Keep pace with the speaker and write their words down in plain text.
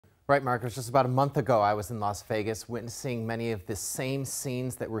Right, Mark. It was just about a month ago I was in Las Vegas witnessing many of the same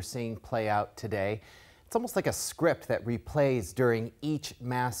scenes that we're seeing play out today. It's almost like a script that replays during each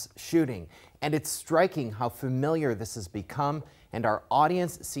mass shooting. And it's striking how familiar this has become, and our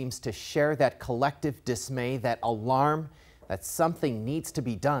audience seems to share that collective dismay, that alarm that something needs to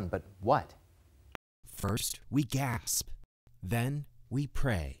be done. But what? First, we gasp. Then we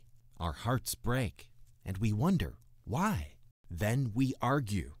pray. Our hearts break, and we wonder why. Then we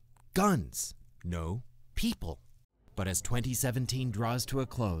argue. Guns. No, people. But as 2017 draws to a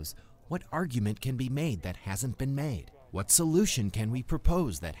close, what argument can be made that hasn't been made? What solution can we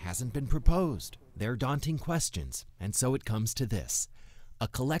propose that hasn't been proposed? They're daunting questions, and so it comes to this. A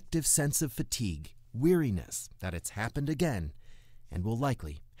collective sense of fatigue, weariness that it's happened again, and will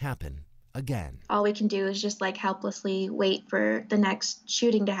likely happen again. All we can do is just helplessly wait for the next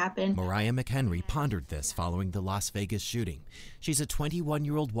shooting to happen. Mariah McHenry pondered this following the Las Vegas shooting. She's a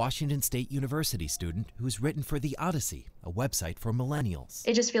 21-year-old Washington State University student who's written for The Odyssey, a website for millennials.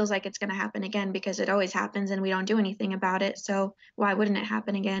 It just feels like it's going to happen again because it always happens and we don't do anything about it, so why wouldn't it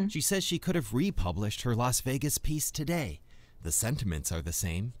happen again? She says she could have republished her Las Vegas piece today. The sentiments are the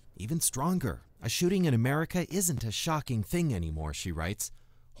same, even stronger. A shooting in America isn't a shocking thing anymore, she writes.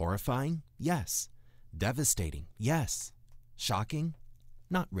 Horrifying? Yes. Devastating? Yes. Shocking?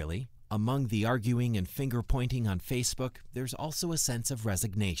 Not really. Among the arguing and finger-pointing on Facebook, there's also a sense of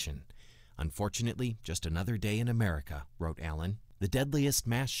resignation. Unfortunately, just another day in America, wrote Alan. The deadliest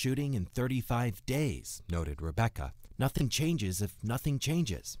mass shooting in 35 days, noted Rebecca. Nothing changes if nothing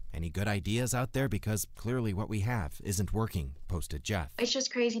changes. Any good ideas out there? Because clearly what we have isn't working, posted Jeff. It's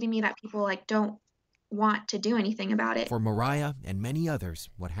just crazy to me that people don't want to do anything about it. For Mariah and many others,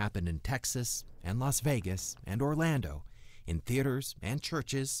 what happened in Texas and Las Vegas and Orlando, in theaters and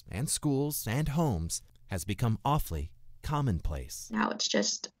churches and schools and homes, has become awfully commonplace. Now it's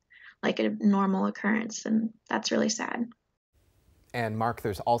just like a normal occurrence, and that's really sad. And Mark,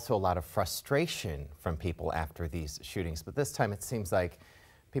 there's also a lot of frustration from people after these shootings, but this time it seems like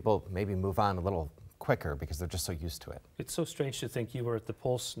people maybe move on a little quicker because they're just so used to it. It's so strange to think you were at the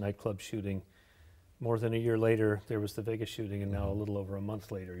Pulse nightclub shooting. More than a year later, there was the Vegas shooting, and now a little over a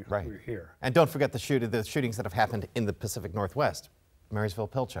month later, we're here. And don't forget the shootings that have happened in the Pacific Northwest. Marysville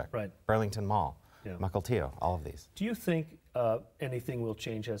Pilchuck, Burlington Mall, Mukilteo, all of these. Do you think anything will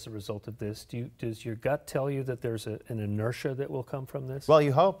change as a result of this? Does your gut tell you that there's an inertia that will come from this? Well,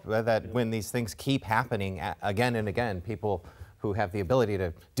 you hope that when these things keep happening again and again, people who have the ability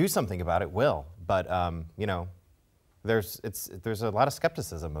to do something about it will. But, you know, there's a lot of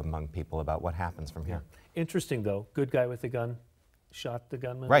skepticism among people about what happens from here. Interesting, though. Good guy with the gun shot the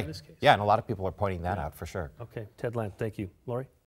gunman in this case. Yeah, and a lot of people are pointing that out for sure. Okay, Ted Land, thank you. Lori?